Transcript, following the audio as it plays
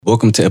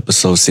Welcome to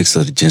episode 6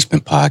 of the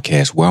Gentleman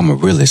Podcast, where I'm a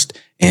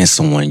realist and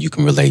someone you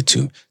can relate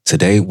to.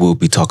 Today, we'll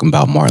be talking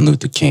about Martin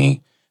Luther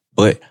King,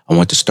 but I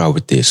want to start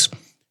with this.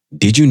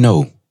 Did you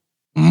know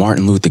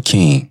Martin Luther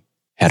King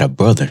had a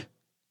brother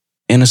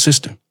and a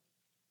sister?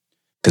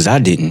 Because I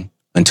didn't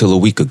until a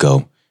week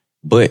ago,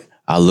 but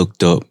I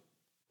looked up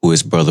who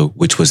his brother,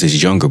 which was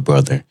his younger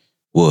brother,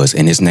 was,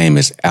 and his name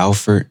is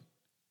Alfred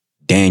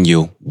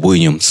Daniel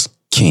Williams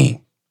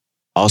King,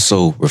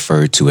 also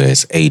referred to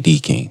as A.D.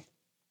 King.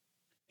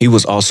 He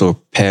was also a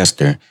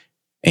pastor,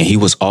 and he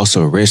was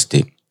also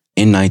arrested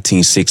in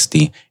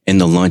 1960 in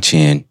the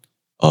luncheon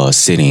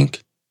sitting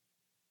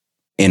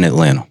in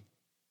Atlanta.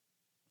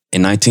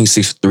 In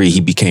 1963,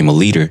 he became a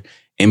leader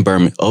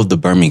of the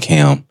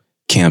Birmingham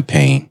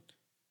campaign,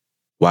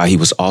 while he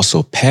was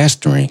also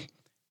pastoring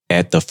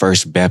at the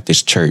First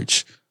Baptist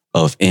Church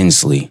of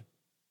Ensley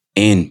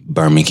in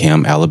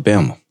Birmingham,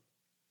 Alabama.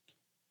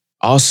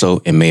 Also,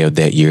 in May of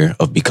that year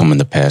of becoming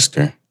the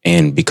pastor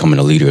and becoming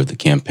a leader of the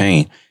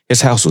campaign, his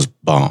house was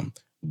bombed.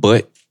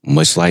 But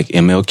much like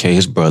MLK,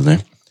 his brother,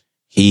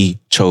 he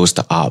chose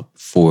to opt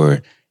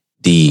for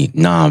the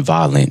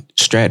nonviolent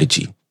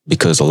strategy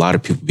because a lot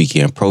of people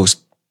began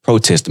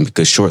protesting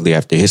because shortly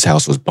after his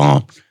house was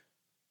bombed,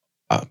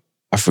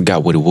 I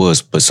forgot what it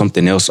was, but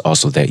something else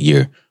also that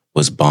year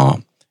was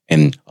bombed.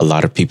 And a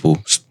lot of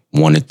people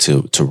wanted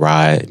to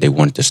riot.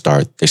 They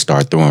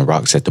started throwing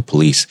rocks at the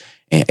police.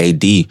 And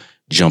AD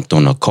jumped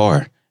on a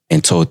car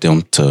and told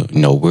them to,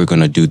 we're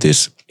going to do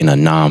this in a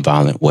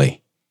nonviolent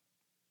way.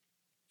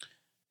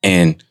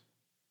 And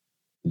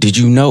did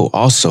you know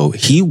also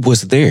he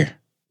was there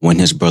when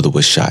his brother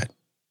was shot?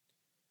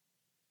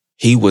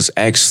 He was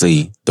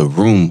actually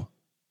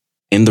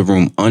in the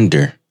room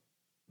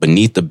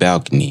beneath the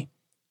balcony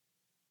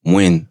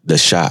when the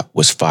shot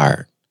was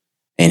fired.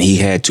 And he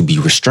had to be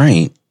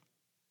restrained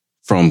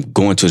from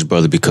going to his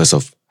brother because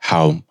of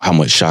how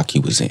much shock he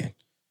was in.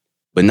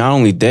 But not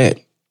only that,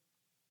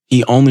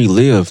 he only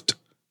lived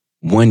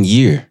 1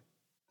 year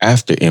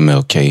after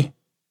MLK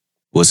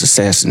was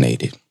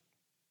assassinated.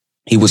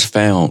 He was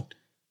found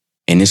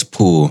in his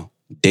pool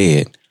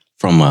dead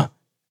from an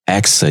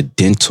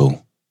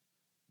accidental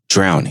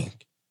drowning.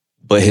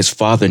 But his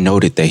father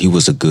noted that he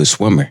was a good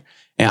swimmer.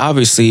 And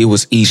obviously it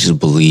was easy to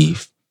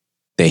believe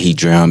that he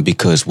drowned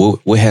because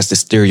what has the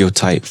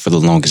stereotype for the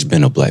longest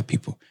been of Black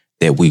people?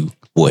 That we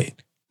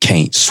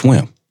can't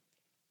swim.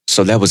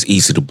 So that was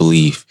easy to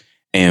believe.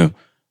 And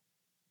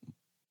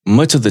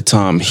much of the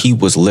time he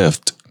was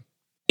left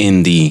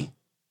in the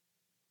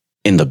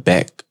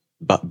back,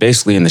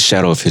 basically in the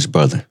shadow of his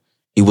brother.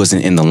 He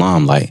wasn't in the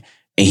limelight.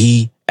 And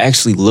he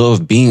actually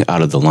loved being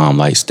out of the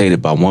limelight,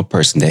 stated by one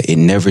person that it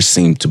never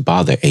seemed to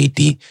bother AD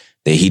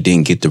that he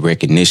didn't get the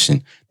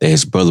recognition that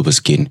his brother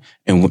was getting.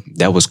 And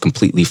that was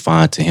completely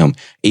fine to him.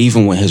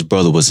 Even when his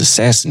brother was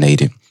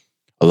assassinated,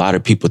 a lot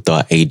of people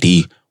thought AD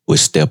would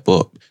step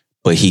up,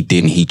 but he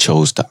didn't. He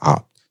chose to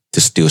opt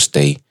to still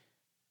stay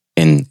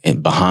in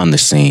behind the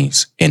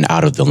scenes and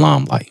out of the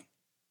limelight.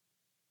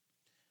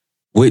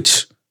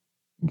 Which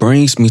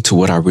brings me to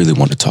what I really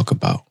want to talk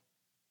about.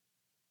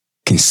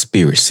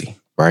 Conspiracy,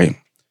 right?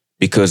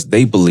 Because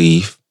they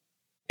believe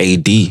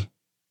AD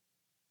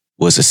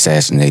was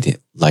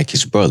assassinated like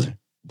his brother.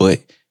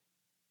 But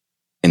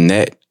in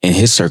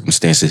his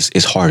circumstances,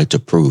 it's harder to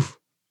prove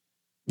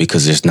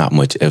because there's not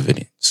much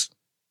evidence.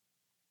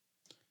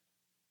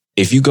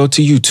 If you go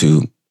to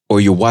YouTube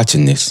or you're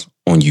watching this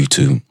on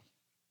YouTube,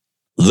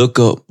 look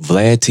up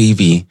Vlad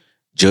TV,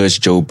 Judge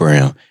Joe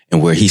Brown,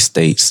 and where he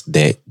states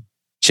that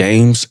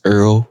James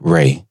Earl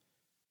Ray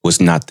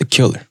was not the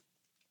killer.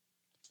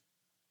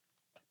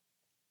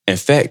 In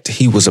fact,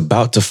 he was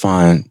about to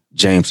find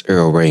James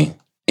Earl Ray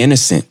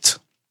innocent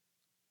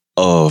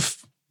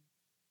of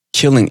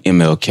killing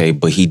MLK,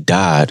 but he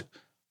died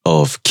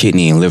of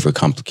kidney and liver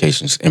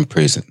complications in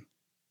prison,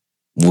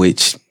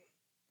 which,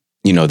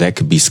 that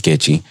could be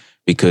sketchy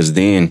because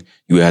then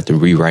you have to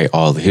rewrite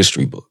all the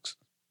history books,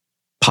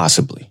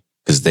 possibly,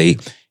 because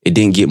it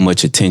didn't get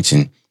much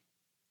attention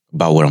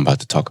about what I'm about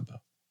to talk about.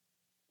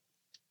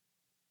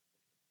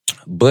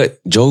 But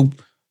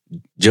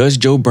Judge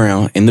Joe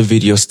Brown in the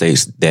video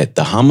states that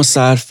the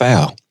homicide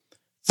file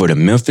for the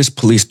Memphis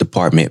Police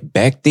Department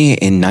back then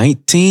in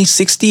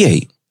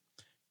 1968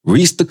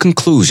 reached the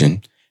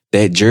conclusion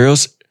that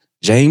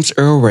James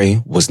Earl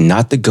Ray was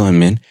not the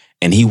gunman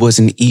and he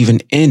wasn't even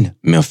in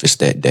Memphis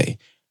that day.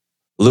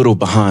 Little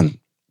behind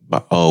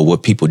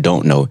what people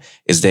don't know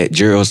is that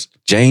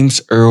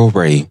James Earl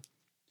Ray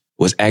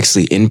was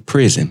actually in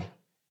prison,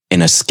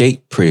 an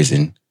escape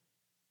prison,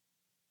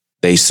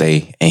 they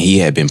say, and he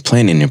had been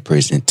planning in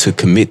prison to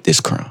commit this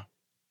crime.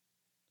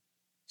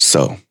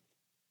 So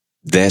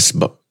that's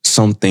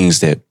some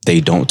things that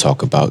they don't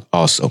talk about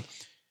also.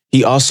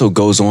 He also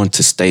goes on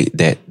to state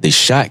that the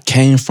shot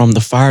came from the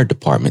fire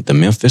department, the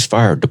Memphis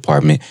Fire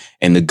Department,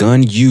 and the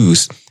gun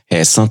used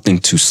had something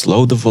to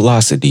slow the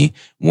velocity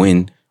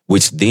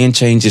which then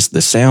changes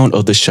the sound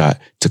of the shot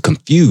to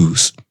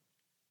confuse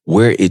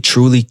where it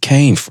truly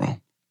came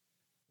from.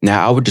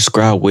 Now, I would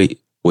describe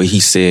what he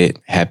said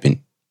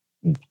happened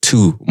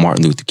to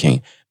Martin Luther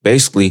King.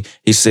 Basically,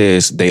 he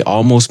says they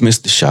almost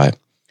missed the shot,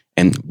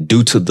 and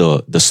due to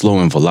the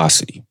slowing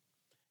velocity,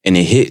 and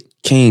it hit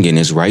King in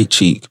his right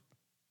cheek,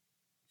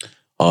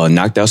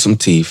 knocked out some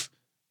teeth,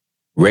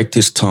 wrecked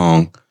his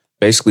tongue,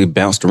 basically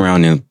bounced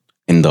around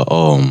in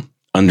the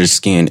under the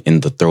skin in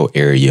the throat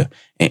area,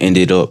 and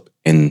ended up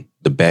in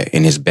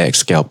his back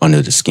scalp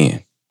under the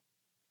skin.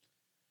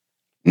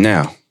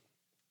 Now,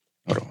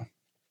 hold on.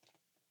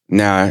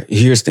 Now,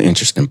 here's the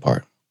interesting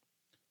part.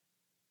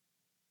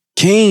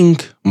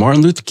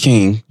 Martin Luther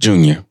King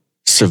Jr.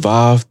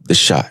 survived the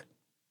shot.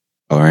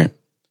 All right.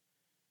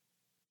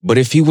 But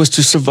if he was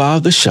to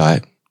survive the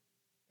shot,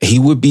 he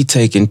would be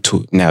taken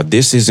to, now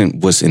this isn't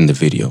what's in the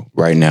video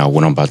right now,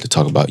 what I'm about to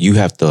talk about. You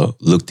have to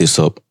look this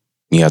up.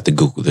 You have to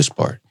Google this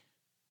part.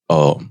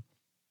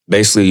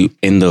 Basically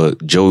in the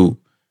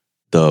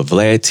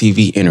Vlad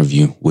TV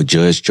interview with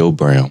Judge Joe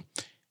Brown,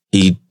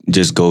 he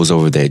just goes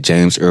over that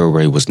James Earl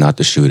Ray was not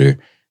the shooter,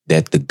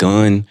 that the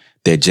gun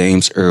that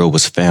James Earl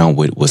was found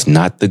with was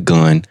not the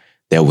gun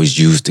that was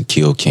used to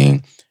kill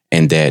King,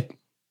 and that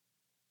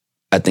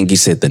I think he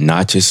said the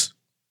notches.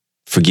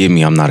 Forgive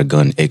me, I'm not a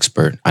gun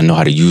expert. I know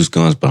how to use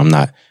guns, but I'm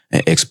not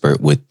an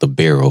expert with the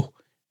barrel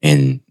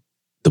and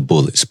the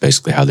bullets,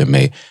 basically how they're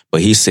made.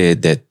 But he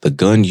said that the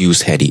gun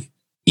used had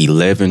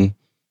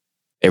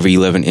every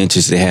 11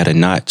 inches it had a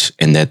notch,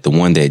 and that the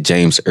one that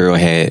James Earl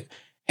had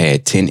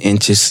 10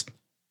 inches.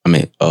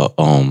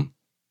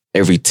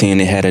 Every 10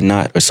 it had a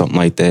knot or something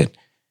like that.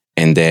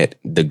 And that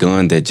the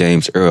gun that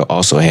James Earl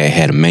also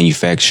had a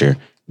manufacturer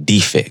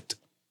defect.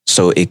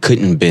 So it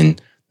couldn't have been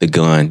the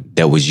gun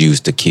that was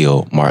used to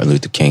kill Martin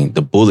Luther King.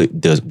 The bullet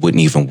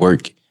wouldn't even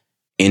work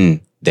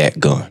in that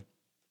gun.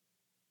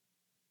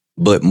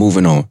 But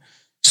moving on.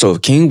 So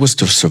if King was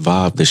to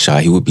survive the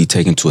shot, he would be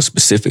taken to a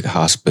specific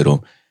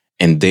hospital.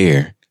 And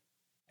there,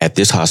 at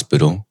this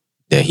hospital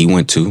that he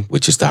went to,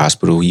 which is the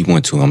hospital he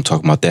went to, I'm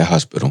talking about that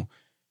hospital,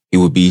 he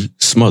would be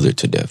smothered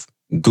to death.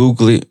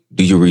 Google it,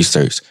 do your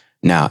research.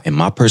 Now, in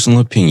my personal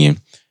opinion,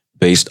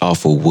 based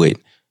off of what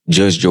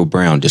Judge Joe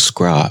Brown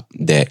described,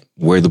 that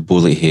where the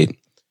bullet hit,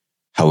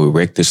 how it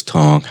wrecked his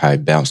tongue, how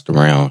it bounced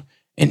around,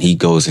 and he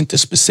goes into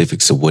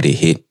specifics of what it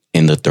hit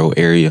in the throat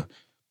area.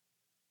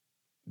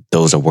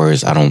 Those are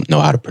words I don't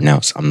know how to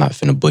pronounce. I'm not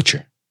finna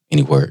butcher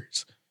any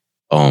words.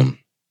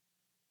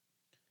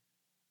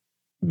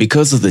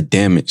 Because of the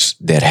damage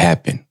that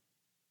happened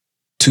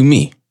to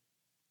me,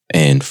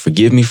 and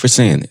forgive me for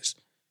saying this,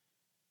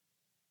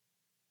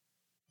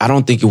 I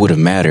don't think it would have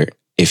mattered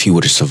if he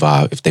would have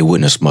survived, if they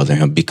wouldn't have smothered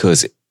him,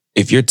 because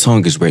if your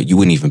tongue is wrecked, you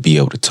wouldn't even be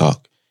able to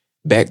talk.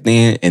 Back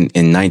then in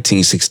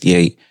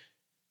 1968,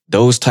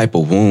 those type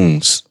of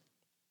wounds,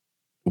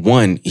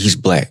 one, he's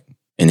black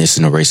and it's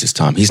in a racist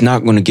time. He's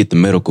not going to get the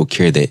medical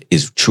care that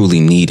is truly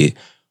needed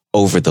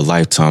over the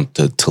lifetime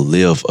to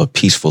live a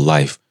peaceful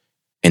life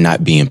and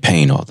not be in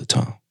pain all the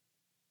time.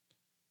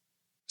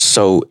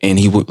 So, and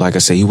he would, like I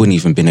said, he wouldn't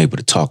even been able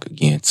to talk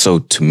again. So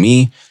to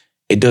me,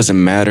 it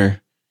doesn't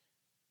matter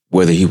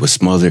whether he was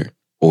smothered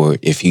or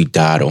if he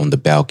died on the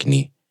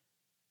balcony.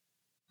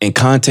 In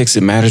context,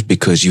 it matters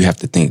because you have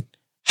to think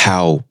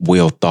how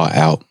well thought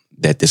out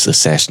that this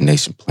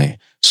assassination plan.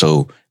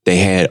 So they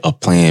had a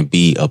plan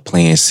B, a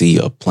plan C,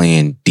 a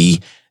plan D.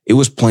 It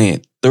was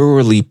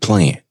thoroughly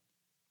planned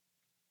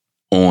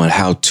on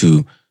how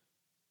to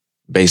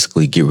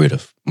basically get rid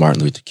of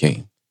Martin Luther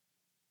King.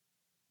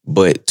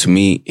 But to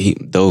me,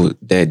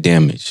 that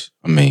damage,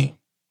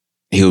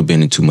 he would have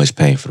been in too much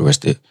pain for the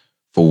rest of it,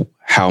 for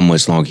how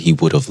much longer he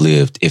would have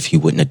lived if he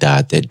wouldn't have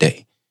died that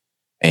day.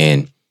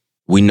 And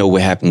we know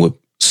what happened with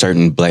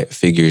certain black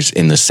figures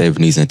in the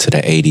 70s into the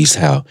 80s,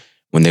 how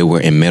when they were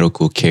in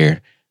medical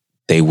care,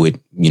 they would,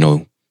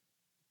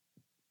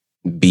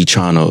 be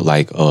trying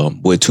to,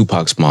 with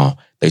Tupac's mom,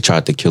 they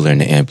tried to kill her in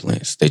the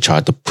ambulance. They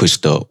tried to push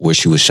where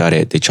she was shot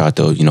at, they tried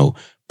to,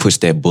 push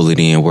that bullet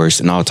in worse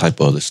and all type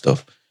of other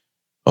stuff.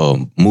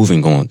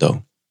 Moving on,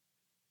 though.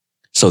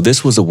 So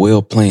this was a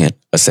well-planned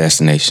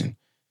assassination.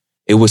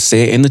 It was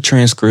said in the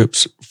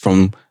transcripts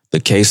from the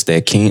case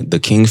that the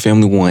King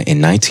family won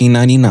in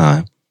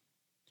 1999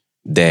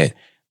 that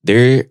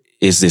there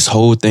is this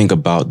whole thing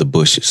about the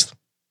bushes.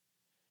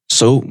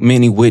 So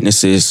many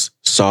witnesses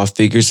saw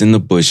figures in the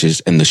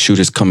bushes and the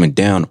shooters coming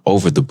down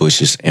over the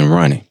bushes and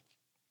running.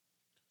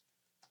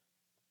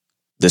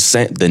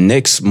 The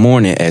next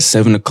morning at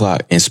 7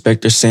 o'clock,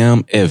 Inspector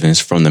Sam Evans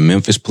from the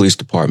Memphis Police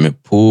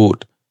Department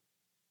pulled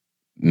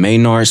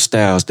Maynard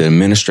Styles, the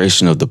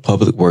administration of the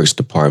Public Works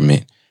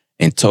Department,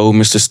 and told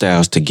Mr.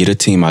 Styles to get a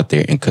team out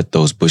there and cut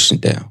those bushes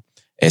down.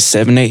 At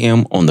 7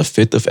 a.m. on the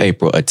 5th of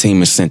April, a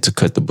team is sent to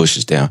cut the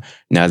bushes down.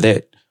 Now,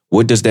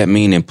 what does that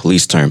mean in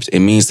police terms? It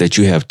means that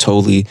you have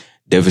totally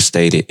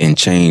devastated and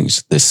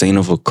changed the scene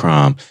of a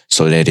crime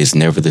so that it's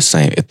never the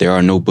same. If there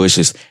are no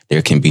bushes,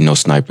 there can be no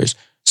snipers.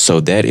 So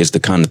that is the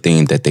kind of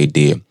thing that they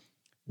did.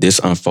 This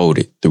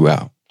unfolded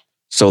throughout.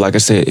 So like I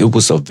said, it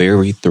was a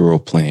very thorough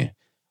plan,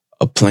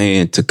 a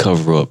plan to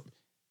cover up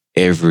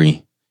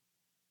every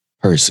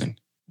person.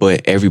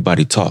 But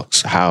everybody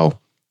talks how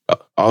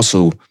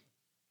also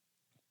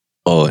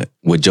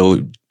what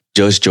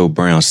Judge Joe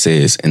Brown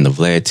says in the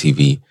Vlad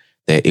TV,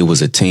 that it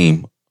was a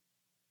team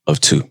of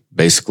two,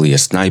 basically a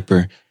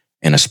sniper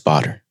and a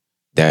spotter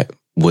that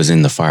was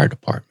in the fire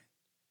department.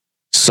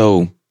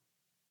 So,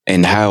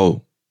 and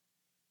how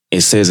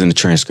it says in the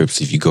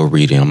transcripts, if you go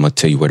read it, I'm going to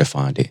tell you where to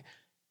find it,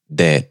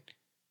 that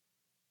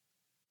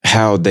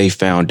how they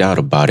found out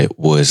about it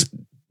was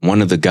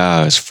one of the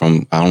guys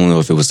from, I don't know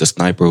if it was the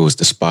sniper or it was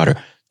the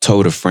spotter,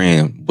 told a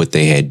friend what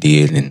they had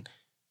did and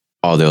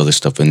all the other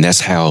stuff. And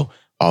that's how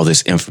all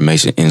this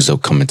information ends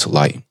up coming to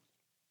light.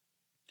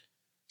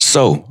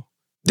 So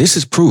this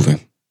is proven,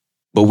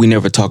 but we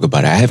never talk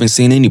about it. I haven't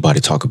seen anybody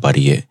talk about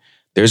it yet.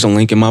 There's a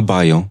link in my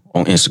bio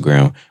on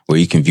Instagram where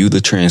you can view the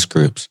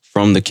transcripts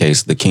from the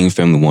case the King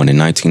family won in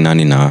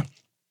 1999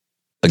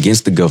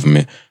 against the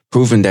government,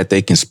 proving that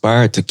they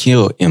conspired to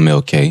kill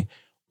MLK,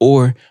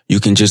 or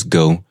you can just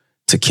go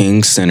to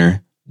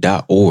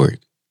kingcenter.org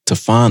to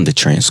find the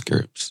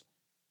transcripts.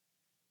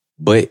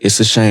 But it's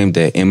a shame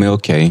that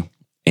MLK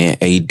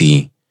and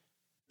AD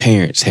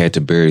parents had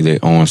to bury their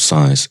own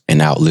sons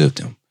and outlived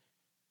them.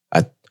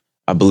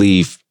 I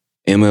believe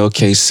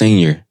MLK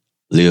Sr.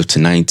 lived to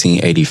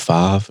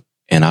 1985,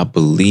 and I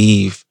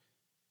believe,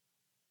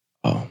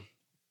 I'm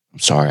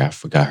sorry, I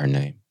forgot her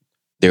name.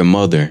 Their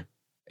mother,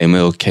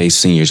 MLK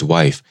Sr.'s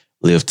wife,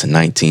 lived to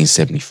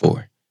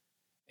 1974.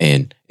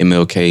 And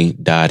MLK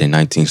died in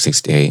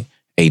 1968.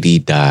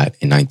 AD died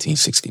in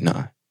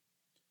 1969.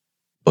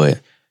 But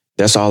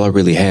that's all I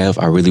really have.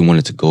 I really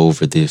wanted to go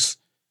over this,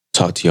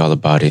 talk to y'all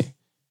about it,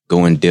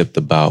 go in depth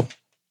about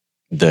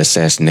the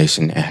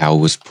assassination and how it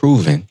was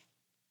proven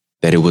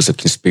that it was a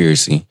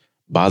conspiracy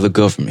by the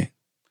government.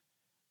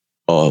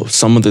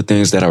 Some of the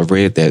things that I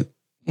read, that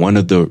one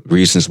of the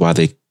reasons why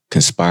they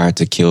conspired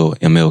to kill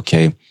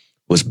MLK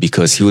was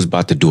because he was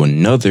about to do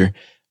another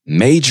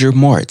major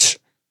march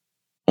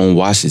on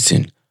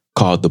Washington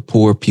called the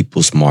Poor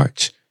People's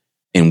March,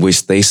 in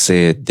which they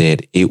said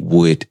that it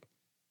would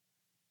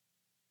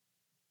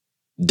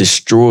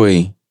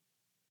destroy,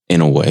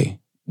 in a way,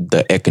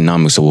 the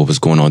economics of what was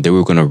going on. They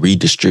were going to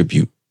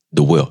redistribute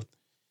the wealth.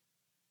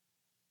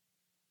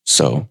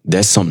 So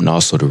that's something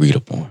also to read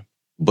up on.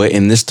 But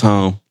in this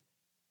time,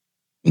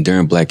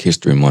 during Black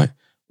History Month,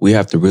 we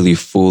have to really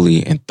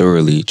fully and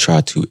thoroughly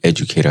try to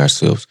educate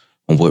ourselves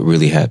on what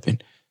really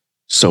happened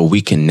so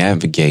we can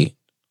navigate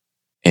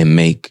and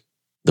make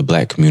the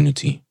Black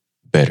community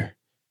better.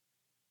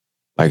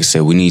 Like I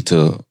said, we need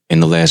to,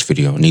 in the last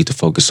video, need to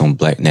focus on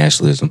Black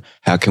nationalism.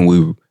 How can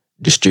we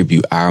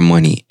distribute our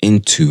money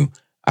into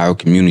our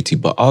community?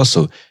 But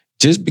also,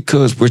 just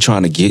because we're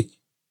trying to get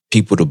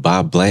people to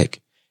buy Black,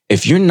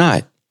 if you're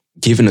not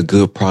giving a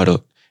good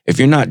product, if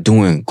you're not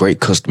doing great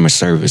customer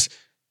service,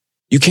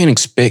 you can't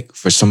expect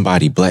for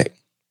somebody Black,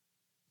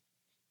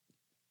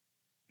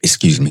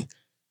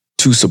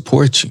 to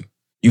support you.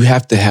 You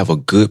have to have a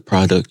good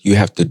product. You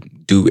have to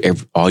do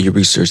all your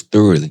research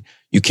thoroughly.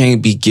 You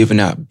can't be giving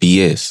out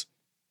BS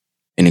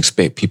and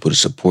expect people to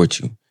support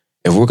you.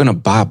 If we're going to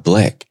buy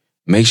Black,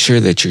 make sure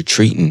that you're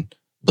treating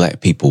Black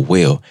people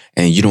well,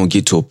 and you don't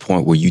get to a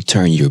point where you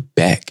turn your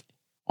back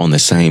on the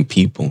same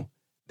people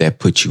that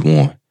put you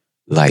on,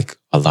 like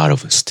a lot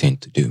of us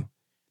tend to do.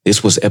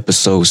 This was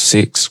episode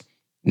 6.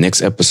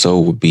 Next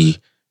episode will be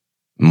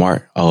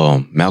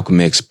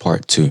Malcolm X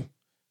Part 2.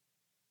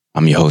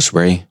 I'm your host,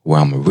 Ray, where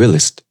I'm a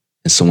realist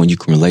and someone you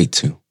can relate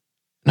to.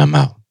 And I'm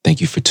out.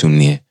 Thank you for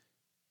tuning in.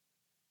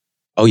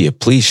 Oh yeah,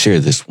 please share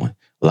this one.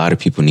 A lot of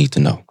people need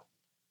to know.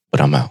 But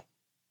I'm out.